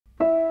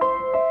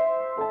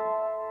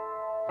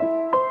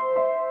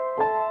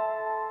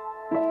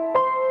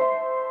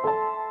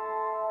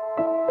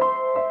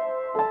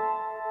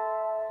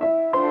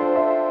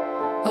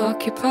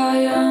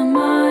Occupy your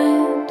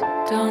mind,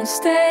 don't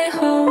stay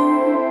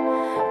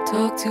home.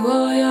 Talk to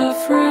all your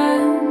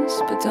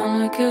friends, but don't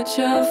look at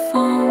your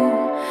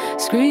phone.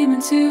 Scream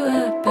into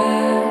a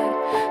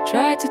bed,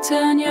 try to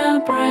turn your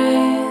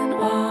brain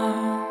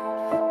off.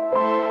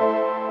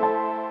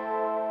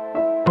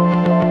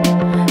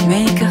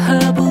 Make a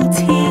herbal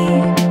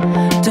tea,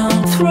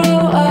 don't throw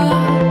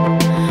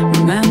up.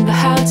 Remember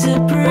how to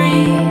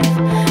breathe,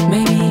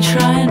 maybe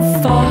try and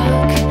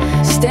fuck.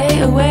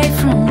 Stay away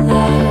from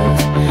love,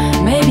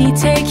 maybe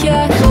take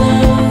your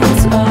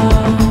clothes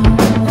off.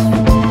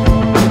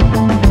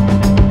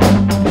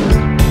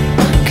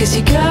 'Cause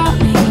you got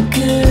me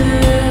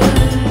good,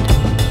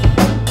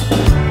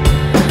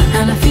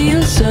 and I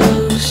feel so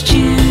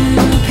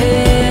stupid.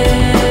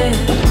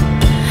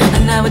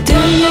 And now we're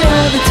doing it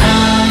all the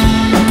time.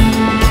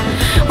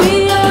 We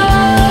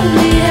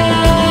only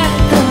had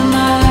the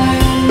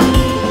night,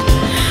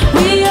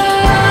 we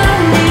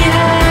only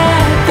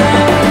had the.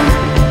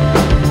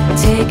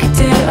 Take a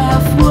day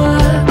off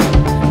work,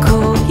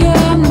 call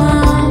your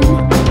mom,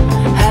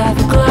 have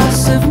a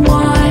glass of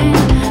wine,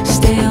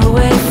 stay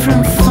away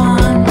from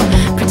fun,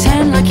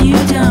 pretend like you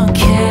don't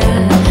care,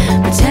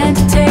 pretend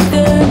to take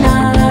the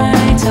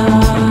night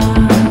off.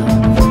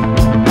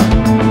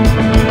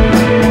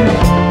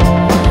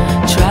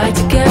 Try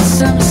to get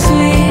some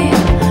sleep,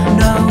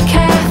 no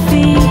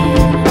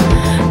caffeine,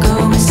 go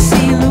and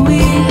see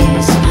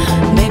Louise,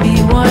 maybe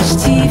watch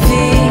TV.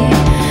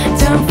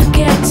 Don't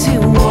forget to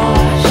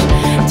wash,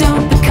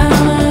 don't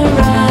become a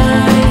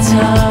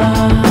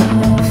write-off.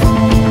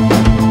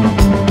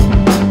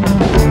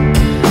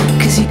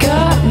 'Cause you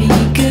got me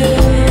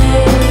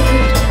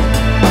good,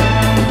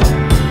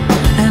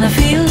 and I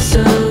feel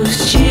so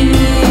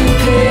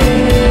stupid.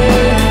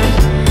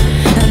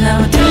 And now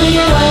we're doing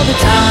it all the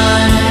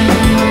time.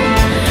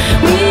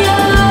 We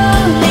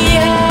only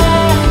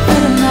have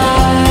the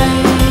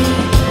night,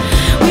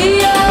 we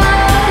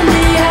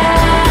only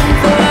have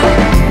the.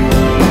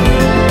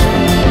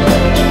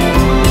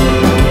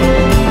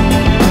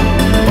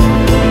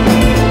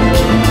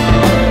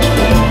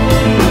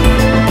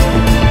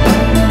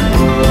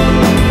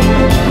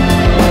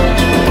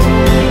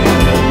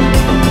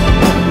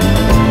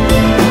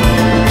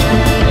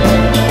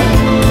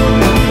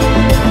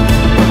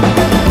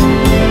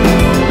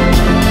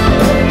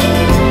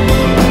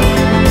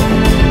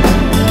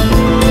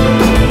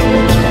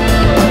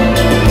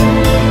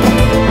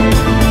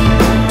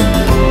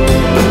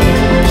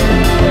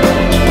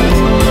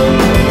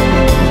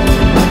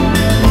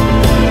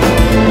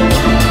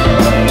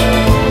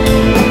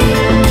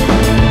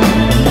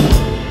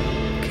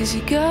 Cause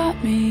you got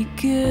me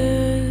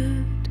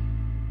good,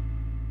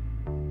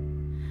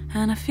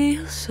 and I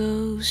feel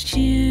so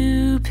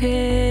stupid.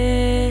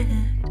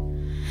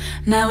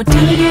 Now we're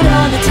doing it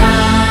all the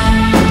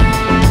time.